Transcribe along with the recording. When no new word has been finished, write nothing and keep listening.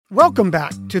Welcome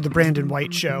back to The Brandon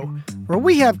White Show, where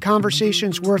we have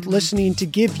conversations worth listening to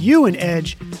give you an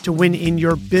edge to win in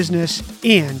your business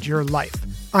and your life.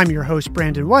 I'm your host,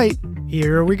 Brandon White.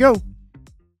 Here we go.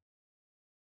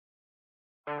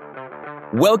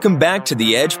 Welcome back to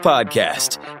The Edge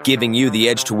Podcast, giving you the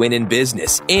edge to win in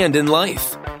business and in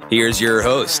life. Here's your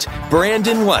host,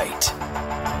 Brandon White.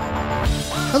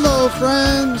 Hello,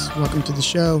 friends. Welcome to the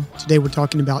show. Today we're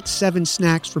talking about 7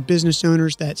 snacks for business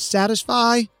owners that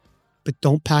satisfy but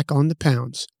don't pack on the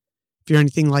pounds. If you're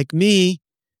anything like me,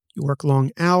 you work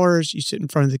long hours, you sit in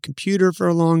front of the computer for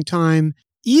a long time.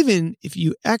 Even if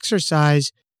you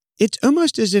exercise, it's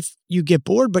almost as if you get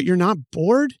bored, but you're not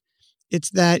bored. It's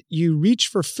that you reach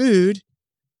for food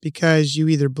because you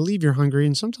either believe you're hungry,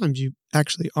 and sometimes you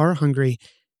actually are hungry.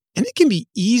 And it can be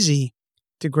easy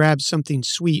to grab something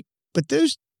sweet, but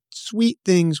those sweet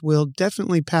things will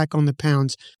definitely pack on the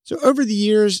pounds. So over the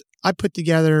years, I put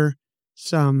together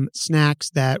some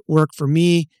snacks that work for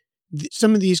me.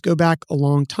 Some of these go back a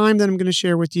long time that I'm going to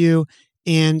share with you.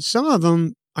 And some of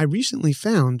them I recently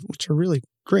found, which are really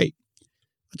great.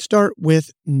 Let's start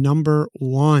with number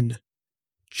 1,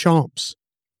 Chomps.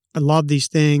 I love these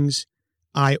things.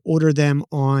 I order them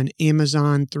on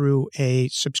Amazon through a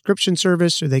subscription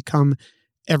service, so they come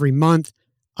every month.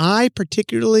 I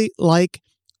particularly like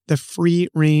the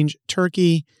free-range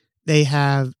turkey. They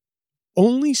have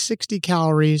only 60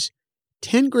 calories,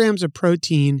 10 grams of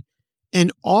protein,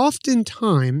 and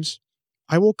oftentimes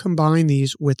I will combine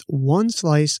these with 1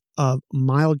 slice of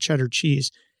mild cheddar cheese.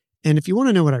 And if you want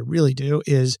to know what I really do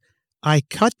is I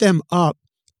cut them up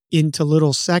into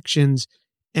little sections,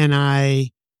 and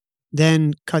I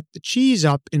then cut the cheese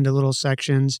up into little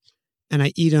sections, and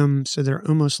I eat them so they're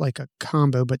almost like a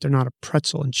combo, but they're not a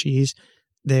pretzel and cheese.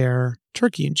 They're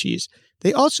turkey and cheese.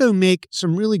 They also make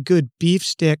some really good beef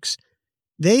sticks.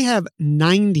 They have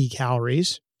 90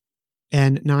 calories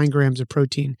and 9 grams of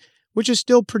protein, which is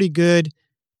still pretty good.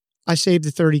 I saved the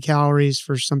 30 calories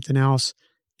for something else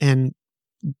and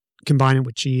combine it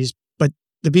with cheese. But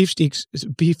the beef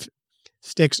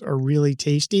sticks are really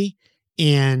tasty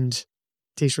and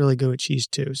taste really good with cheese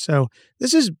too. So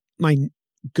this is my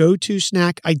go-to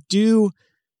snack. I don't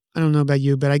know about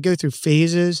you, but I go through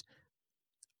phases.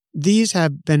 These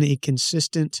have been a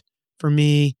consistent for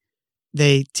me.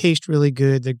 They taste really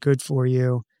good. They're good for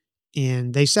you,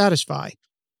 and they satisfy,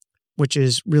 which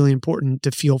is really important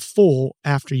to feel full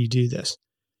after you do this.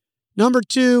 Number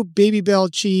 2, Baby Bell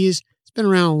cheese. It's been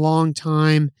around a long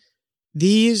time.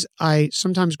 These I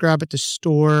sometimes grab at the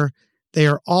store. They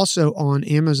are also on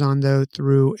Amazon, though,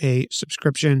 through a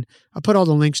subscription. I'll put all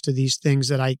the links to these things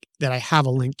that I have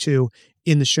a link to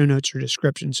in the show notes or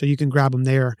description, so you can grab them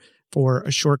there for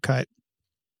a shortcut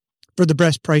for the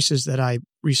best prices that I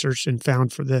researched and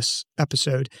found for this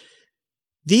episode.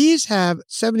 These have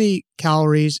 70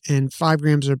 calories and 5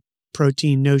 grams of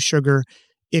protein, no sugar.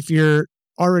 If you're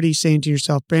already saying to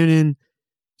yourself, Brandon,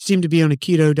 seem to be on a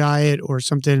keto diet or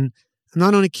something, I'm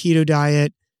not on a keto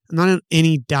diet. I'm not on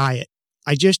any diet.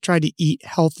 I just try to eat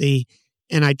healthy,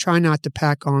 and I try not to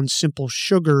pack on simple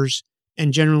sugars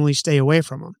and generally stay away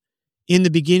from them. In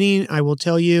the beginning, I will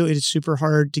tell you, it is super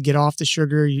hard to get off the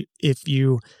sugar. If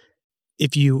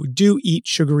you do eat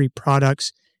sugary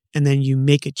products and then you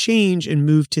make a change and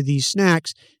move to these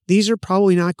snacks, these are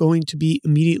probably not going to be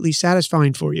immediately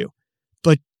satisfying for you.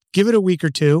 But give it a week or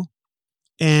two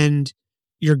and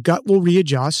your gut will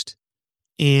readjust,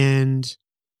 and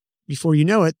before you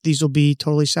know it, these will be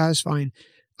totally satisfying.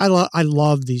 I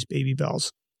love these Baby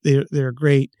Bells. They're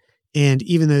great. And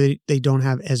even though they don't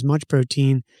have as much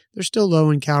protein, they're still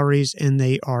low in calories and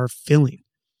they are filling.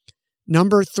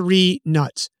 Number 3,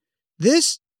 nuts.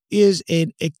 This is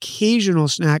an occasional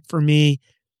snack for me.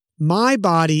 My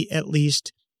body, at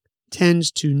least,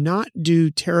 tends to not do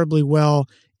terribly well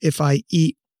if I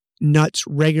eat nuts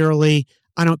regularly.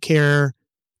 I don't care.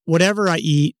 Whatever I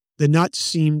eat, the nuts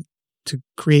seem to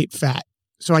create fat.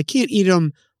 So I can't eat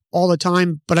them all the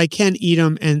time, but I can eat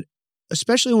them. And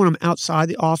especially when I'm outside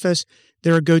the office,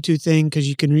 they're a go-to thing because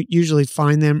you can usually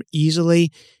find them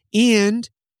easily. And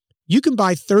you can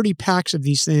buy 30 packs of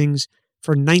these things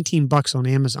for $19 on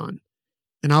Amazon.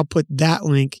 And I'll put that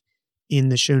link in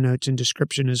the show notes and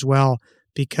description as well,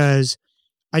 because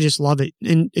I just love it.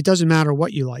 And it doesn't matter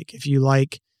what you like. If you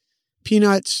like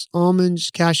peanuts, almonds,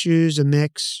 cashews, a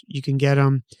mix, you can get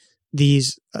them.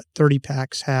 These 30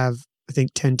 packs have, I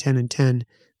think, 10, 10, and 10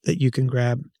 that you can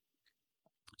grab.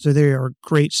 So they are a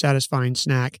great, satisfying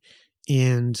snack,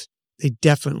 and they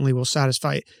definitely will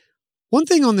satisfy. One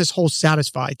thing on this whole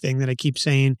satisfy thing that I keep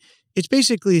saying, it's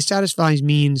basically satisfies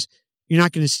means you're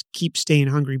not going to keep staying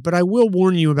hungry. But I will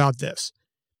warn you about this.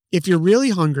 If you're really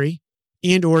hungry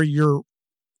and or you're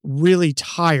really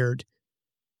tired,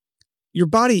 your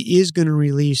body is going to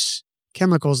release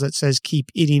chemicals that says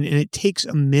keep eating, and it takes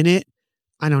a minute.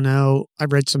 I don't know.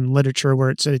 I've read some literature where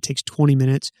it said it takes 20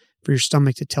 minutes for your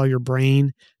stomach to tell your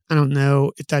brain. I don't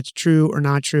know if that's true or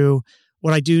not true.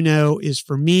 What I do know is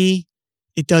for me,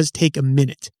 it does take a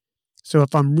minute. So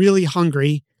if I'm really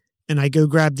hungry and I go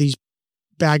grab these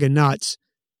bag of nuts,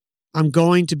 I'm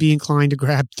going to be inclined to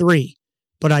grab 3.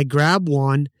 But I grab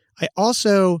one. I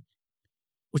also,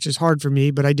 which is hard for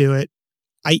me, but I do it,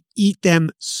 I eat them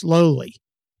slowly.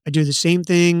 I do the same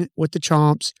thing with the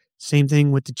chomps, same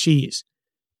thing with the cheese.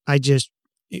 I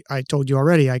told you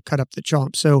already, I cut up the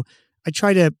chomp. So I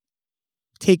try to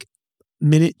take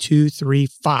minute 2, 3,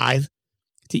 5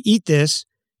 to eat this.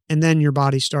 And then your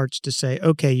body starts to say,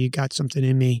 okay, you got something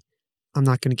in me. I'm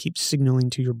not going to keep signaling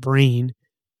to your brain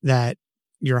that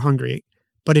you're hungry.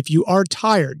 But if you are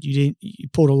tired, you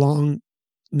pulled a long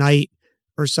night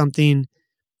or something,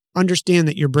 understand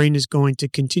that your brain is going to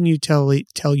continue to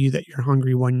tell you that you're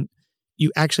hungry when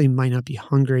you actually might not be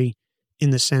hungry in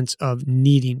the sense of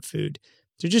needing food.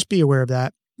 So just be aware of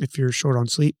that if you're short on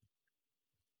sleep.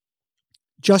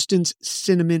 Justin's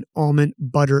Cinnamon Almond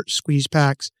Butter Squeeze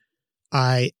Packs.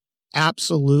 I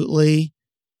absolutely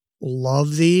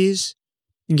love these.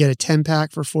 You can get a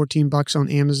 10-pack for $14 on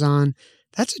Amazon.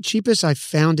 That's the cheapest I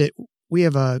found it. We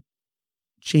have a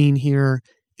chain here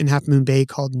in Half Moon Bay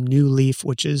called New Leaf,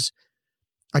 which is,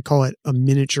 I call it a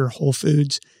miniature Whole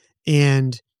Foods.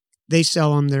 And they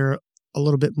sell them. They're a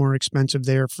little bit more expensive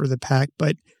there for the pack,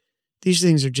 but these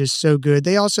things are just so good.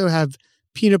 They also have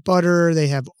peanut butter. They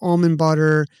have almond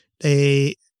butter.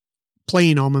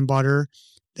 Plain almond butter.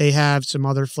 They have some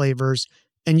other flavors.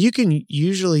 And you can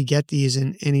usually get these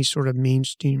in any sort of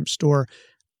mainstream store.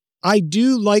 I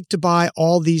do like to buy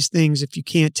all these things, if you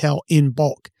can't tell, in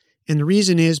bulk. And the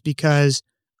reason is because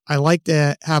I like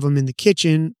to have them in the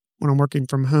kitchen when I'm working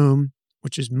from home,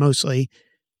 which is mostly.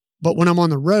 But when I'm on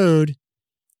the road,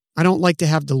 I don't like to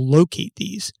have to locate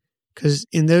these, because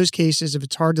in those cases, if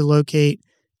it's hard to locate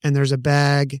and there's a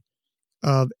bag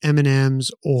of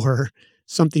M&Ms or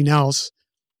something else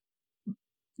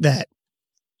that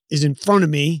is in front of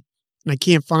me and I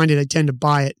can't find it, I tend to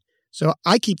buy it. So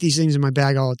I keep these things in my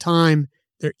bag all the time.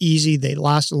 They're easy. They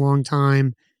last a long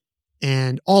time.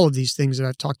 And all of these things that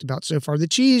I've talked about so far. The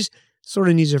cheese sort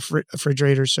of needs a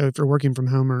refrigerator. So if you're working from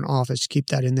home or an office, keep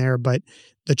that in there. But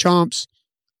the chomps,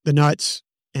 the nuts,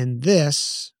 and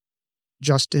this,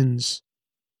 Justin's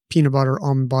peanut butter,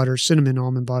 almond butter, cinnamon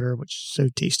almond butter, which is so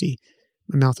tasty.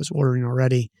 My mouth is watering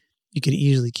already. You can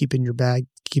easily keep in your bag,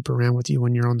 keep around with you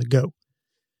when you're on the go.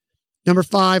 Number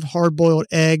 5, hard-boiled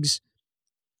eggs.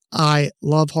 I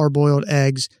love hard-boiled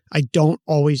eggs. I don't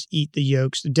always eat the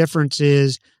yolks. The difference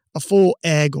is a full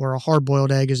egg or a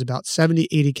hard-boiled egg is about 70,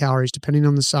 80 calories, depending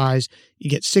on the size. You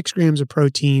get 6 grams of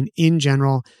protein in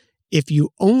general. If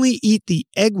you only eat the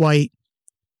egg white,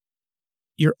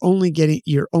 you're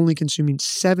only consuming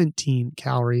 17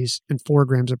 calories and 4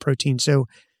 grams of protein. So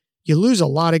you lose a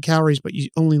lot of calories, but you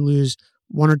only lose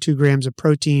 1 or 2 grams of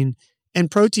protein.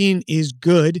 And protein is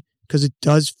good because it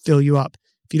does fill you up.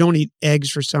 If you don't eat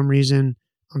eggs for some reason,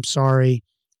 I'm sorry.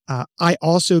 I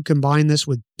also combine this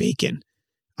with bacon.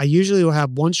 I usually will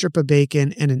have 1 strip of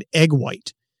bacon and an egg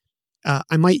white.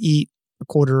 I might eat a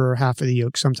quarter or half of the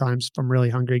yolk sometimes if I'm really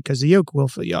hungry, because the yolk will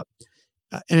fill you up.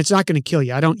 And it's not going to kill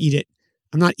you. I don't eat it.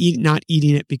 I'm not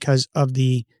eating it because of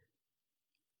the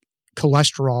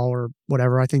cholesterol or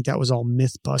whatever. I think that was all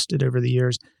myth busted over the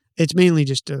years. It's mainly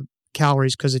just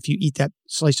calories, because if you eat that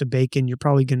slice of bacon, you're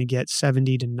probably going to get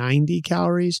 70 to 90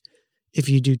 calories. If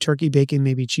you do turkey bacon,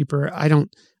 maybe cheaper.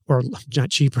 Or not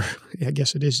cheaper. I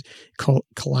guess it is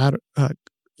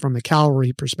from a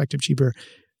calorie perspective cheaper.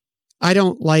 I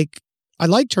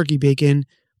like turkey bacon,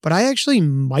 but I actually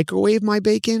microwave my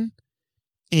bacon,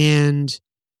 and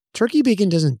turkey bacon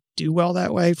doesn't do well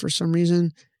that way for some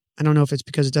reason. I don't know if it's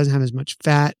because it doesn't have as much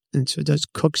fat, and so it does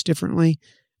cooks differently.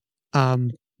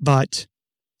 But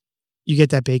you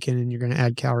get that bacon and you're going to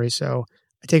add calories. So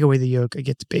I take away the yolk, I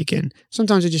get the bacon.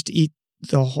 Sometimes I just eat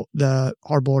the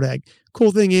hard-boiled egg.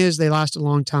 Cool thing is they last a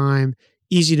long time,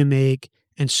 easy to make,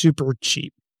 and super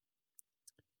cheap.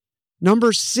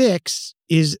 Number 6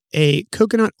 is a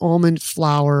coconut almond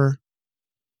flour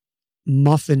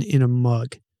muffin in a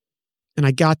mug. And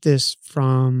I got this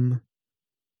from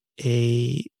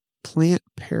a Plant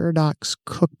Paradox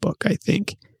cookbook, I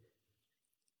think.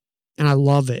 And I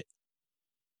love it.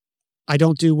 I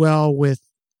don't do well with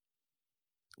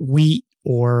wheat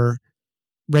or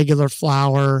regular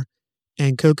flour,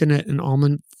 and coconut and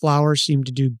almond flour seem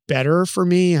to do better for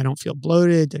me. I don't feel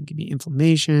bloated, doesn't give me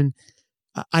inflammation.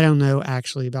 I don't know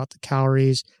actually about the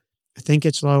calories. I think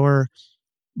it's lower,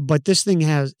 but this thing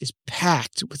is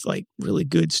packed with like really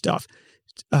good stuff.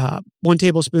 1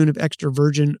 tablespoon of extra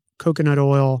virgin coconut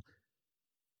oil,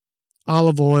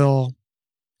 olive oil,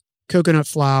 coconut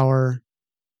flour,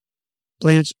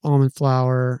 blanched almond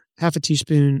flour, half a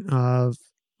teaspoon of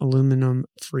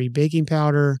aluminum-free baking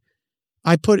powder.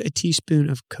 I put a teaspoon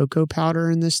of cocoa powder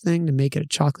in this thing to make it a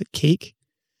chocolate cake.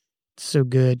 It's so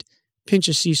good. Pinch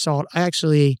of sea salt. I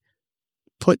actually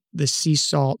put the sea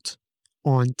salt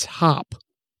on top.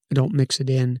 I don't mix it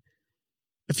in.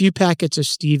 A few packets of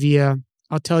stevia.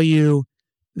 I'll tell you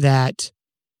that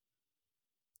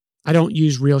I don't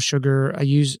use real sugar. I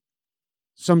use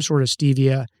some sort of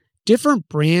stevia. Different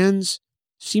brands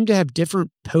seem to have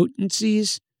different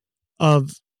potencies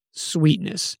of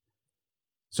sweetness.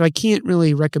 So I can't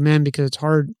really recommend because it's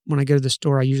hard when I go to the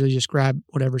store. I usually just grab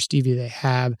whatever stevia they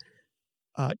have.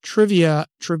 Trivia,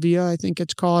 I think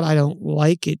it's called. I don't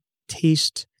like it.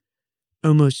 Tastes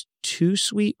almost too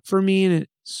sweet for me, and it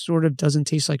sort of doesn't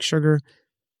taste like sugar.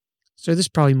 So this is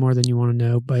probably more than you want to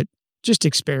know, but just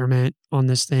experiment on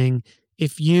this thing.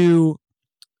 If you're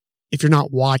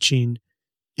not watching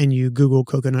and you Google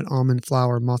coconut almond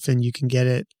flour muffin, you can get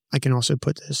it. I can also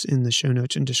put this in the show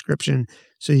notes and description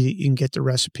so you can get the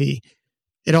recipe.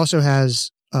 It also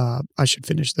has, I should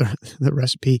finish the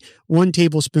recipe, 1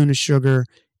 tablespoon of sugar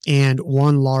and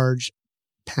 1 large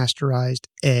pasteurized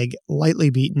egg, lightly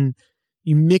beaten.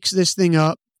 You mix this thing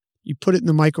up. You put it in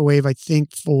the microwave, I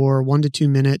think, for 1 to 2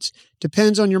 minutes.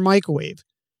 Depends on your microwave.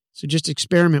 So just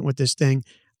experiment with this thing.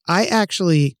 I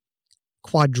actually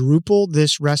quadrupled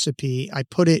this recipe. I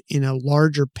put it in a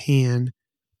larger pan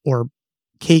or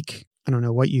cake, I don't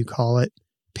know what you call it,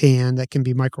 pan that can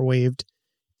be microwaved.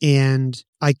 And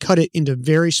I cut it into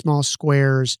very small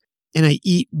squares, and I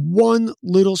eat 1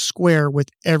 little square with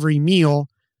every meal,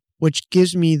 which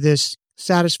gives me this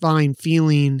satisfying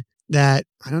feeling that,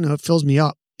 I don't know, it fills me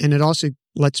up. And it also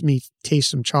lets me taste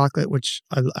some chocolate, which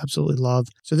I absolutely love.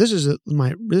 So this is a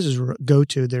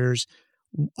go-to.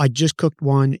 I just cooked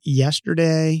one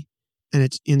yesterday, and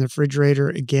it's in the refrigerator.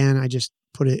 Again, I just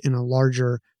put it in a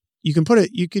larger, you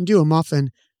can do a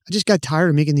muffin. I just got tired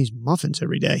of making these muffins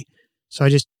every day. So I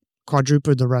just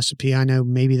quadrupled the recipe. I know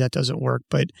maybe that doesn't work,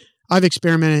 but I've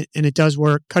experimented and it does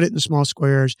work. Cut it in small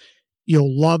squares.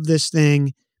 You'll love this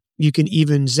thing. You can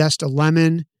even zest a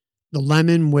lemon, the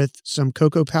lemon with some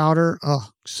cocoa powder. Oh,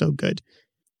 so good.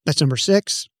 That's number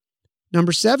 6.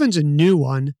 Number 7's a new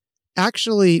one.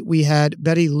 Actually, we had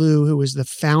Betty Lou, who is the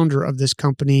founder of this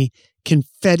company,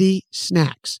 Confetti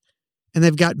Snacks, and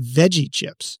they've got veggie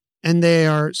chips, and they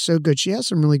are so good. She has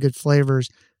some really good flavors.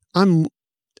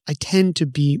 I tend to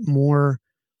be more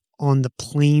on the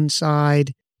plain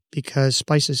side because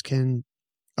spices can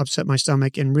upset my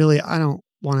stomach, and really, I don't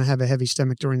want to have a heavy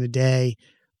stomach during the day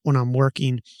when I'm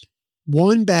working.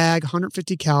 1 bag,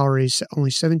 150 calories,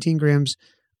 only 17 grams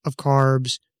of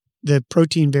carbs. The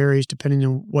protein varies depending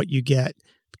on what you get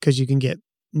because you can get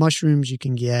mushrooms, you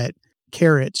can get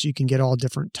carrots, you can get all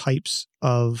different types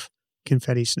of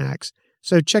confetti snacks.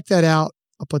 So check that out.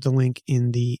 I'll put the link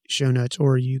in the show notes,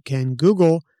 or you can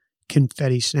Google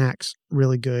confetti snacks.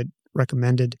 Really good,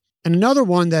 recommended. And another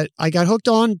one that I got hooked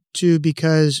on to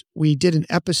because we did an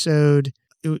episode,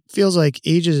 it feels like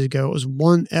ages ago. It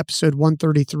was episode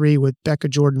 133 with Becca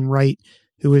Jordan Wright,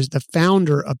 who is the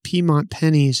founder of Piedmont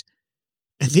Pennies.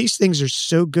 And these things are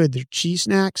so good. They're cheese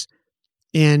snacks.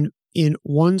 And in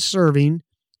 1 serving,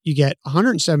 you get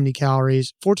 170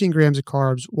 calories, 14 grams of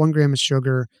carbs, 1 gram of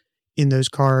sugar in those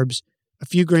carbs, a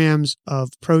few grams of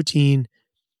protein.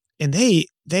 And they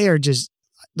are just,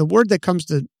 the word that comes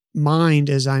to mind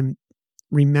as I'm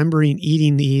remembering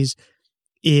eating these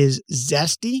is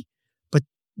zesty, but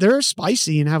they're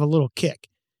spicy and have a little kick.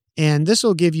 And this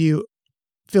will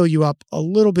fill you up a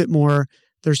little bit more.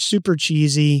 They're super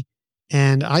cheesy.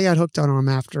 And I got hooked on them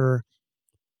after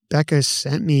Becca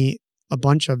sent me a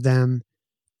bunch of them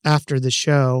after the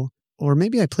show, or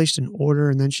maybe I placed an order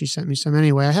and then she sent me some.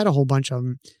 Anyway, I had a whole bunch of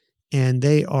them and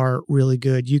they are really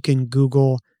good. You can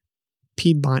Google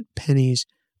Piedmont Pennies.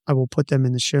 I will put them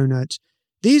in the show notes.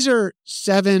 These are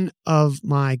 7 of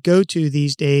my go-to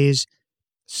these days.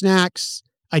 Snacks.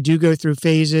 I do go through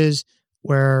phases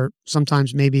where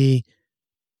sometimes maybe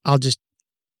I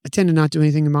tend to not do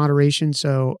anything in moderation.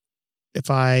 So if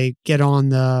I get on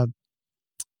the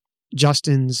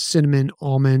Justin's cinnamon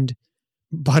almond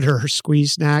butter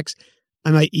squeeze snacks,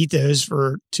 I might eat those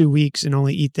for 2 weeks and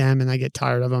only eat them, and I get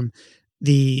tired of them.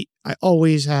 I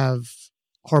always have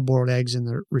hard-boiled eggs in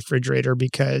the refrigerator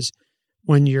because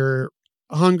when you're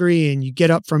hungry and you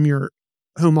get up from your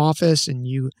home office and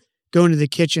you go into the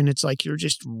kitchen, it's like you're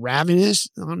just ravenous.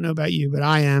 I don't know about you, but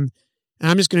I am. And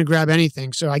I'm just going to grab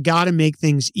anything. So I got to make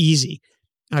things easy.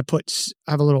 I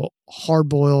have a little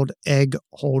hard-boiled egg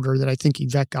holder that I think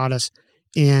Yvette got us.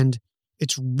 And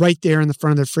it's right there in the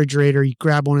front of the refrigerator. You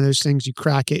grab one of those things, you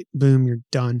crack it, boom, you're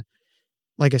done.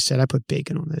 Like I said, I put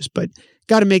bacon on this, but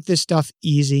got to make this stuff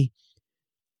easy.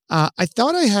 I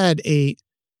thought I had a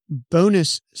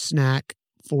bonus snack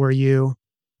for you,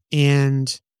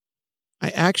 and I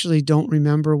actually don't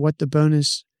remember what the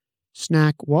bonus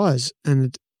snack was.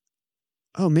 And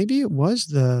maybe it was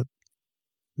the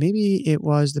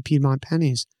Piedmont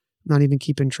Pennies. I'm not even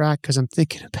keeping track because I'm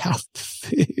thinking about the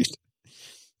food.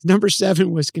 Number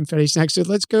 7 was confetti snacks. So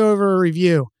let's go over a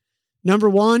review. Number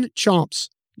 1, Chomps.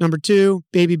 Number 2,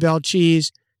 Baby Bell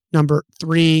cheese. Number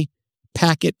 3,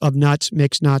 packet of nuts,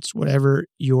 mixed nuts, whatever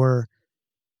your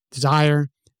desire.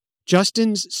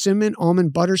 Justin's cinnamon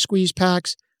almond butter squeeze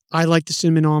packs. I like the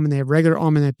cinnamon almond. They have regular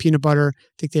almond, they have peanut butter.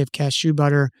 I think they have cashew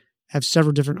butter. Have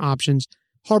several different options.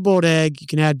 Hard-boiled egg. You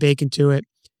can add bacon to it.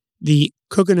 The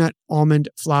coconut almond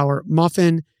flour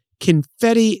muffin.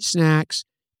 Confetti snacks.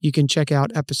 You can check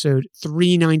out episode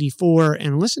 394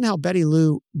 and listen to how Betty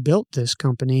Lou built this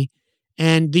company.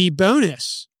 And the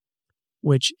bonus,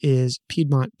 which is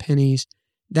Piedmont Pennies.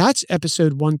 That's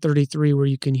episode 133, where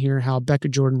you can hear how Becca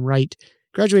Jordan Wright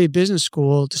graduated business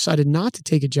school, decided not to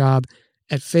take a job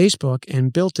at Facebook,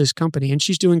 and built this company. And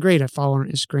she's doing great. I follow her on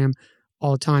Instagram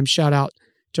all the time. Shout out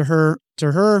to her.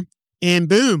 And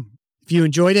boom. If you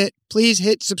enjoyed it, please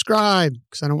hit subscribe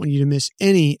because I don't want you to miss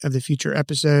any of the future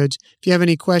episodes. If you have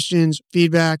any questions,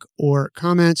 feedback, or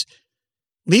comments,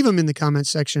 leave them in the comments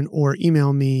section or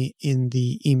email me in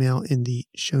the email in the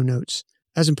show notes.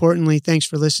 As importantly, thanks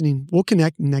for listening. We'll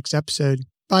connect in the next episode.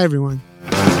 Bye, everyone.